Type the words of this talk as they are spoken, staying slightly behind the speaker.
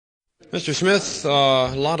Mr. Smith,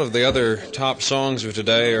 a lot of the other top songs of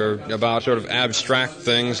today are about sort of abstract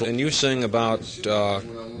things, and you sing about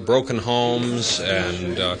broken homes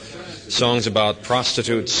and songs about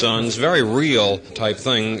prostitute sons, very real type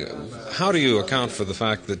thing. How do you account for the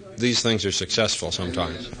fact that these things are successful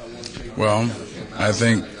sometimes? Well, I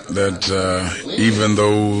think that even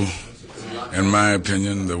though, in my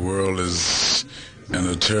opinion, the world is in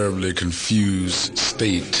a terribly confused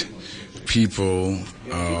state, people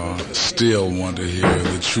still want to hear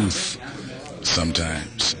the truth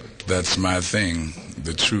sometimes. That's my thing,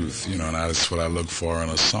 the truth, and that's what I look for in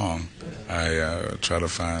a song. I try to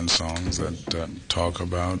find songs that talk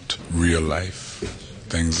about real life,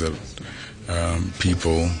 things that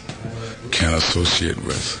people can associate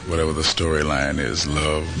with, whatever the storyline is,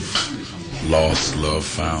 love lost, love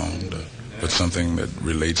found, but something that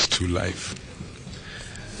relates to life.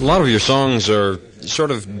 A lot of your songs are sort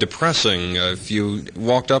of depressing. If you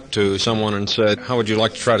walked up to someone and said, how would you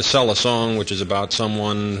like to try to sell a song which is about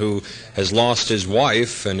someone who has lost his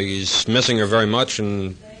wife and he's missing her very much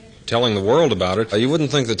and telling the world about it, you wouldn't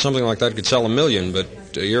think that something like that could sell 1 million, but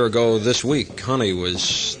a year ago this week, Honey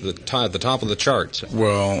was at the top of the charts.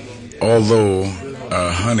 Well, although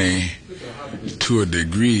Honey, to a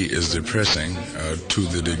degree, is depressing, to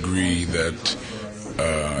the degree that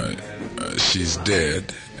she's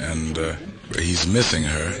dead and he's missing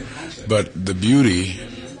her, but the beauty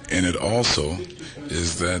in it also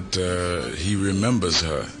is that he remembers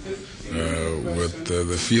her with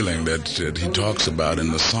the feeling that he talks about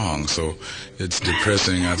in the song. So it's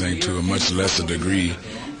depressing, I think, to a much lesser degree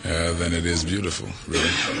than it is beautiful, really.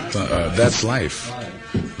 That's Life,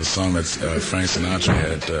 the song that Frank Sinatra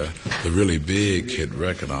had the really big hit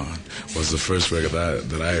record on, was the first record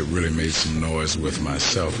that I really made some noise with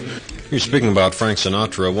myself. You're speaking about Frank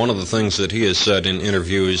Sinatra. One of the things that he has said in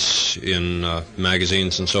interviews in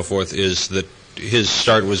magazines and so forth is that his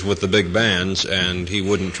start was with the big bands, and he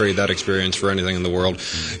wouldn't trade that experience for anything in the world.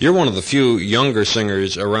 You're one of the few younger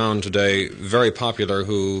singers around today, very popular,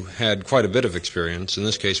 who had quite a bit of experience, in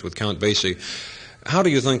this case with Count Basie. How do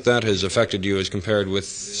you think that has affected you as compared with,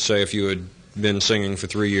 say, if you had been singing for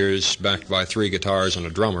 3 years backed by 3 guitars and a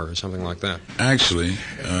drummer or something like that? Actually,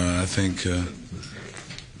 I think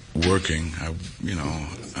working,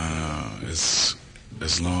 as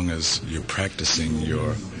long as you're practicing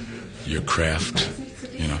your craft.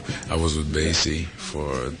 I was with Basie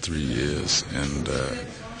for 3 years, and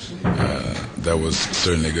that was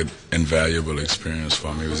certainly a good, invaluable experience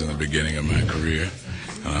for me. It was in the beginning of my career,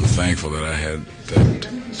 and I'm thankful that I had that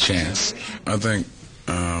chance. I think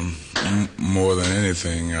more than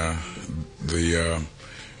anything, the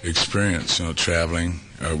experience, traveling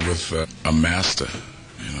with a master.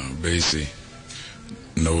 Basie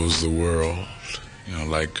knows the world,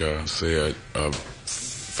 like, say, a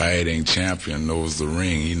fighting champion knows the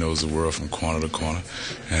ring. He knows the world from corner to corner.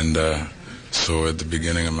 And so at the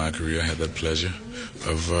beginning of my career, I had that pleasure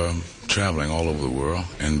of traveling all over the world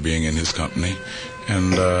and being in his company.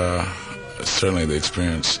 And certainly the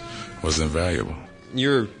experience was invaluable.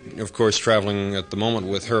 You're, of course, traveling at the moment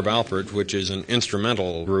with Herb Alpert, which is an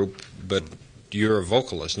instrumental group, but you're a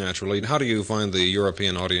vocalist, naturally. How do you find the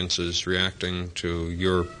European audiences reacting to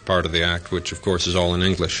your part of the act, which, of course, is all in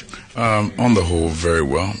English? On the whole, very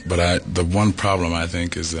well. But the one problem, I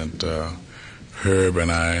think, is that Herb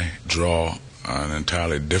and I draw an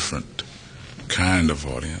entirely different kind of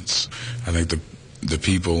audience. I think the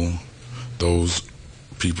people, those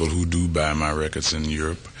people who do buy my records in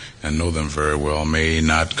Europe and know them very well may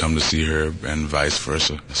not come to see Herb, and vice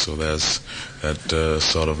versa. So there's that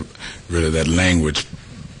sort of, really, that language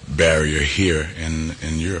barrier here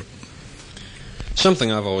in Europe.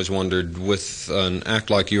 Something I've always wondered with an act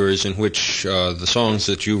like yours, in which the songs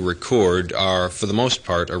that you record are, for the most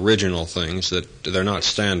part, original things, that they're not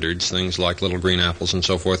standards, things like Little Green Apples and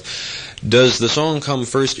so forth. Does the song come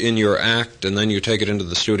first in your act, and then you take it into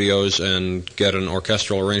the studios and get an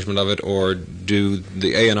orchestral arrangement of it, or do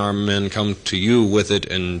the A&R men come to you with it,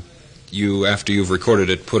 and you, after you've recorded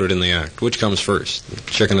it, put it in the act? Which comes first,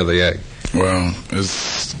 the chicken or the egg? Well,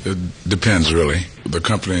 it depends, really. The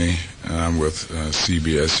company I'm with,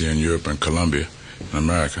 CBS here in Europe and Columbia in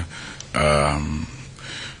America,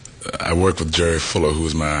 I work with Jerry Fuller,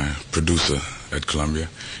 who's my producer at Columbia,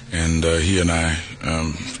 and he and I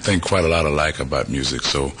think quite a lot alike about music,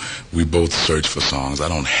 so we both search for songs. I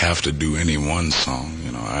don't have to do any one song,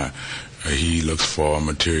 he looks for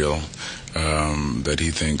material that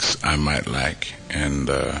he thinks I might like, and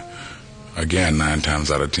again, 9 times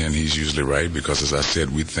out of 10, he's usually right, because, as I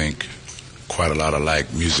said, we think quite a lot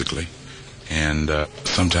alike musically. And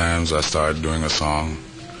sometimes I start doing a song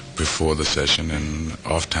before the session, and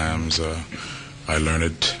oft times I learn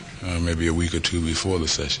it maybe a week or two before the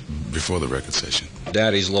session, before the record session.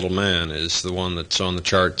 Daddy's Little Man is the one that's on the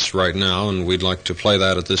charts right now, and we'd like to play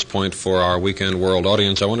that at this point for our Weekend World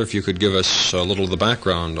audience. I wonder if you could give us a little of the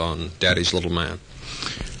background on Daddy's Little Man.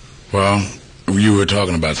 Well, you were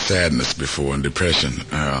talking about sadness before and depression.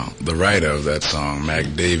 The writer of that song,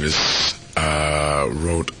 Mac Davis,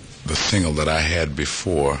 wrote the single that I had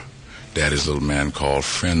before Daddy's Little Man called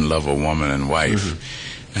Friend, Lover, Woman, and Wife.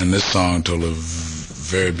 Mm-hmm. And this song told a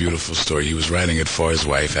very beautiful story. He was writing it for his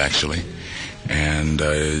wife, actually, and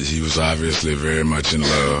he was obviously very much in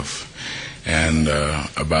love. And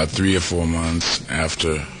about 3 or 4 months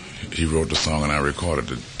after he wrote the song and I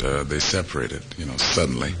recorded it, they separated,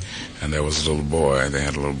 suddenly. And there was a little boy. They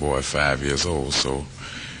had a little boy 5 years old, so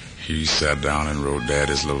he sat down and wrote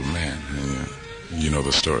Daddy's Little Man. And, you know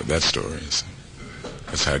the story, that story. So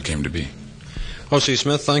that's how it came to be. O.C.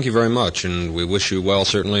 Smith, thank you very much, and we wish you well,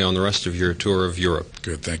 certainly, on the rest of your tour of Europe.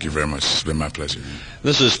 Good, thank you very much. It's been my pleasure.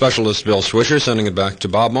 This is Specialist Bill Swisher sending it back to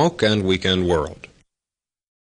Bob Moke and Weekend World.